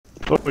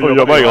Oh,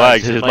 your mic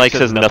lags. His mic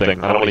says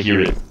nothing. I don't want to hear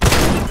it.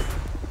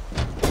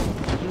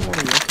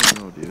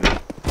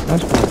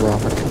 That's my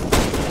rock.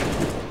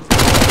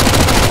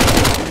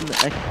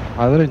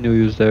 I literally knew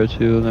he was there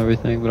too and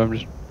everything, but I'm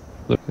just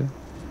looking.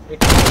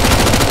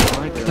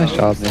 Nice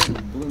job, Nathan.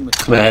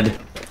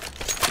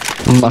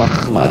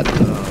 Mahmoud.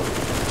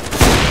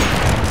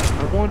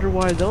 I wonder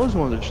why those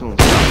ones are chilling.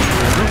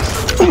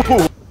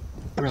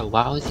 Bro,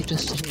 why was he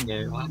just sitting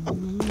there? Why?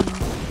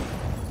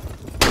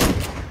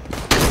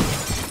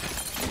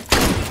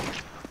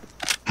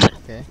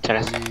 Okay.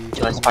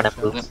 Do I spot a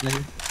blue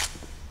man?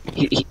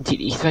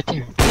 He's right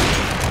there.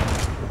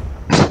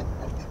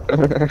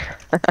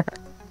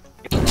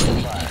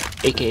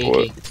 AK.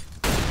 I'm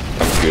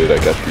good, I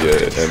got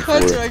the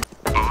M4.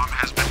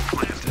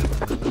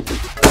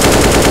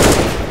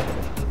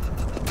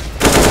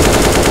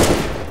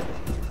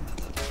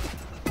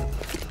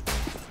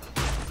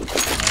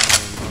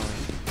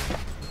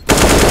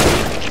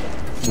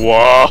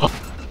 Whoa.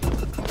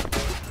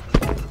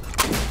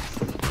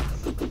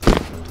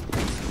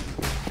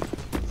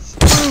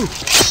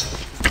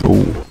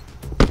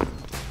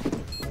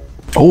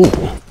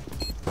 Oh.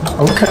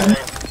 Okay.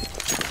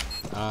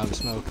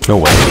 Smoke. No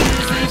way.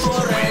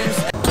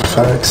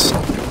 Facts.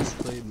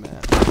 Played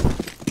Matt.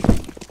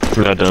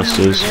 We're not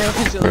downstairs.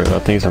 I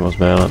think it's almost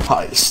bad.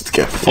 Heist.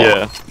 Get fucked.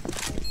 Yeah.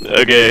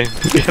 Okay.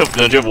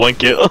 Don't you have one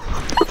kill?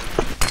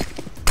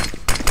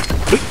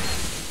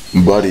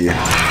 Buddy.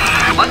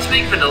 Let's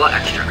make vanilla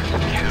extra.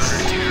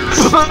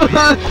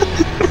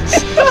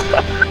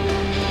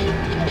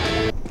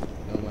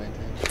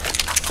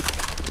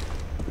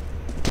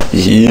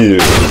 Yeah.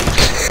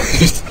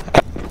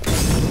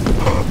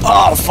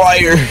 Oh,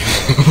 fire!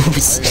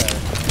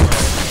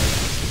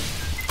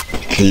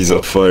 He's a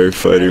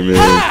firefighter, man.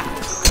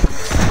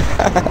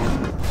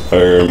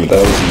 That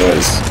was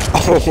nice.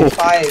 Oh.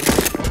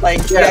 5.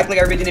 Like, you act like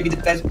I really gonna be the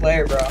best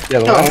player, bro. Yeah,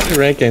 the last two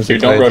rank games. Dude,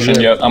 don't rush in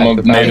yet. I'm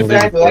a man.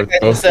 Exactly, like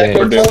I said,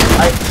 We're doing.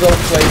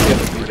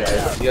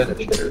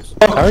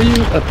 How are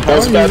you?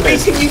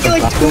 Basically, you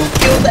get like 2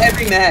 kills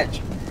every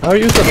match. How are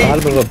you at the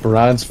bottom of a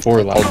bronze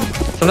 4 level?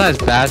 Sometimes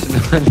Bastion.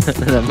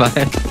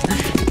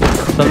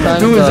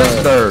 Sometimes. Who is this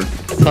third?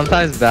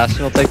 Sometimes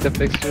Bastion will take the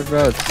picture,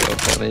 bro. It's so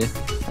funny.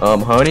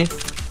 Honey?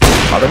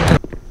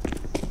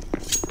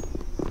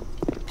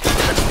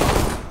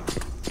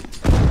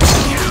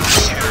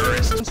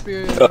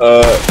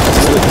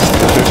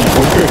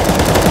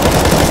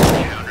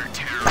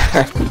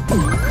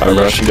 I'm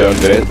rushing down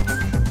mid.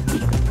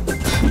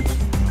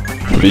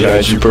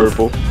 Behind you,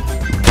 purple.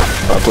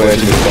 I'm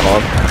planting the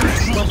bomb.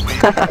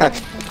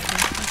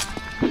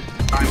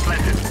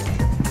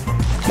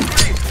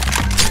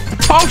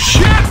 Oh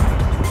shit!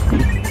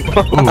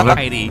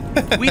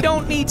 We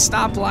don't need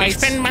stoplights. We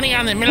spend money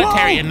on the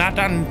military and not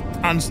on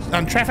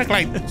traffic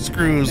light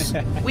screws.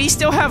 We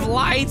still have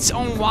lights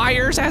on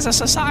wires as a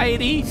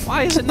society.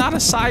 Why is it not a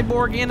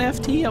cyborg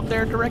NFT up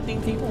there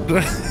directing people?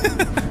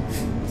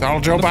 It's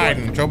all Joe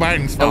Biden. Joe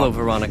Biden's fault. Hello,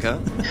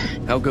 Veronica.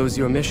 How goes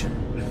your mission?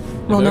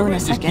 We'll know in a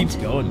second. Keeps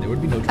going. There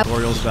would be no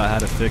tutorials about how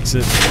to fix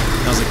it.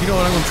 And I was like, you know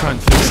what? I'm gonna try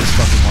and fix this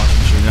fucking washing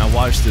machine. And I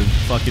watched a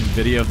fucking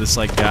video of this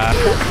like guy.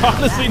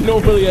 Honestly,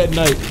 normally at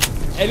night.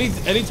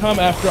 Anytime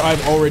after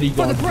I've already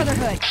gone. For the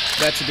Brotherhood.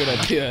 That's a good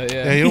idea.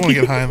 Yeah. Yeah, you don't want to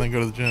get high and then go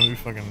to the gym. You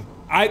fucking.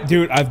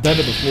 Dude, I've done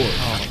it before.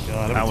 Oh my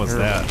god. How was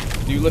that?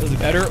 Do you live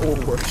better or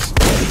worse?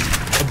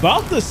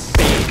 About the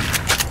same.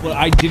 Well,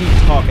 I didn't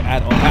talk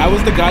at all. I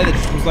was the guy that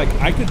just was like,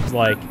 I could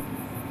like,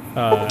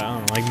 I don't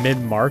know, like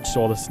mid-March,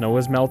 so all the snow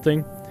was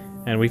melting,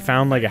 and we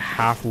found like a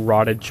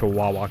half-rotted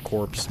Chihuahua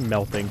corpse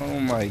melting.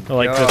 Oh my god.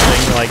 Like the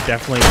thing like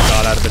definitely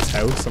got out of its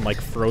house and like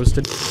froze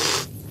to.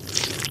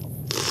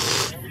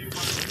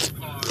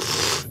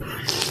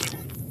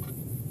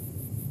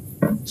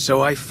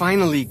 So I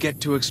finally get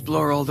to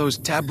explore all those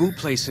taboo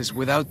places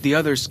without the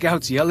other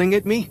scouts yelling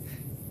at me?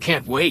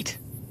 Can't wait.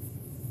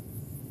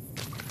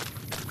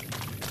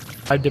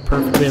 I did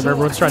perfectly, and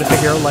everyone's trying to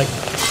figure out like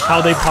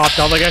how they popped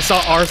out. Like I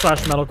saw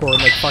r/metalcore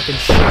and like fucking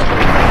shit. To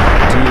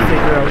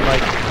figure out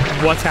like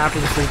what's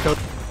happening with free code.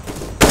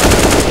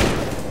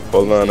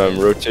 Hold on, I'm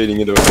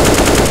rotating it over.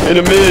 In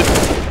a mid!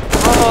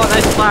 Oh,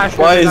 nice flash.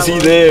 Why is he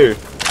there?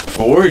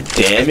 4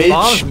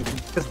 damage?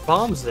 Because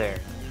bomb's there.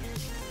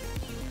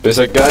 There's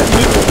a guy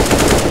middle.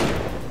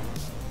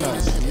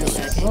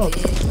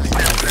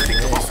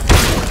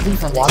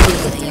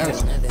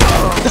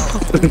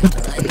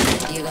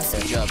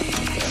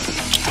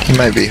 He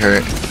might be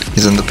hurt.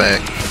 He's in the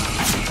back.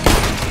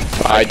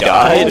 I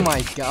died? Oh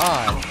my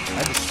god.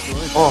 I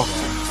destroyed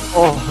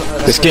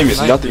This game is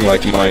nothing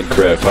like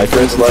Minecraft. My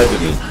friends lied to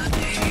me.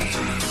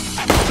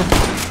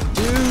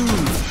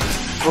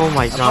 Oh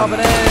my god.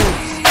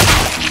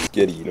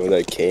 Getty, you know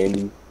that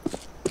candy?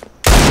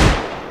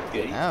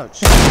 Ouch.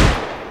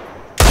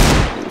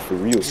 For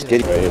real,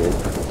 skitty right here.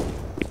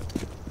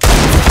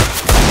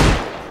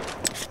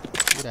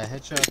 Dude, I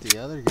headshot the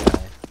other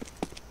guy.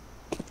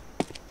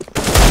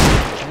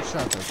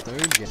 Headshot the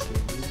third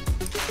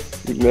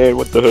guy. Man,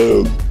 what the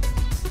hell?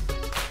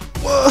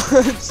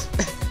 What?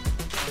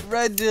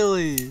 Red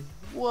Dilly.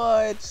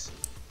 What?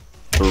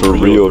 For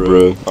real,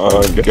 bro.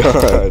 Oh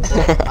god.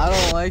 I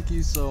don't like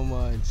you so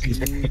much.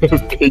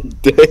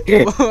 Big dick.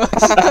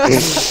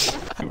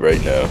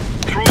 Right now.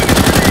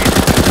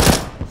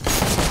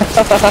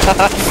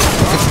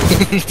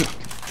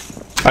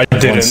 I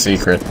didn't. One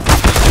secret.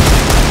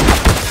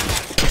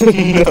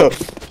 No.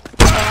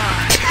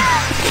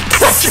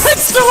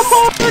 That's so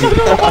hard. I don't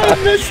know why I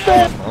missed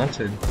that.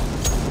 Haunted.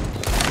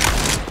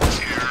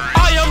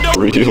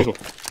 Real.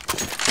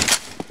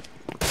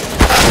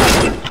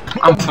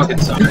 I'm fucking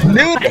sorry.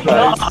 Dude,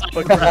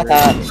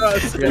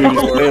 he's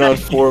playing on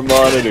 4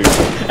 monitors.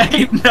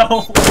 Hey,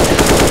 no.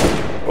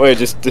 Wait,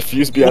 just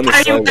diffuse behind the Why are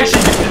you sideways.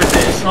 actually doing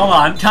this? Hold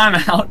on, time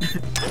out.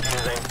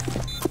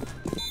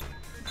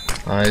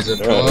 Eyes up.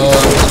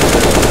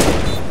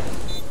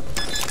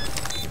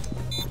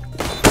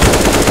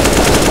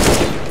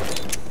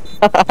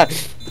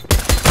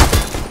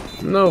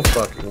 No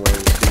fucking way.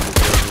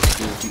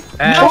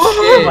 No,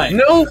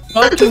 No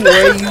fucking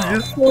way. You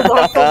just pulled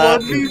off the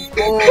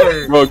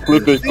 1v4. Bro,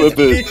 clip it, clip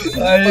it.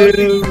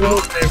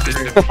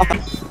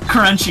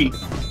 Crunchy.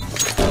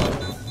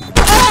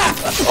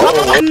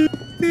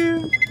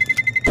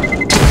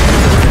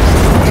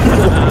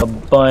 A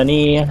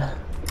bunny.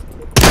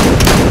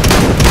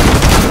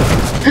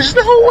 There's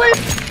no way.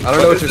 I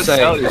don't know what you're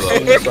saying.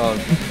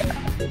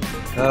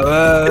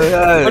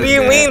 What do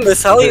you mean? The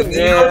cellulose?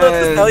 You know about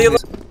the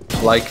cellulose?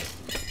 Like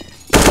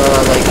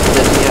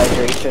The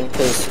dehydration,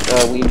 because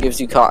weed gives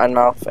you cotton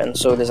mouth, and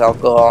so does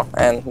alcohol,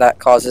 and that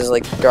causes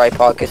like dry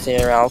pockets in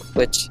your mouth,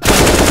 which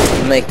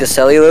make the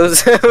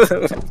cellulose.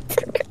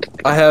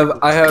 I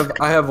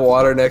have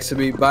water next to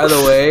me. By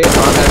the way,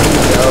 I'll have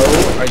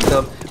you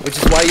know, which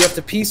is why you have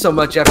to pee so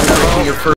much after drinking your first.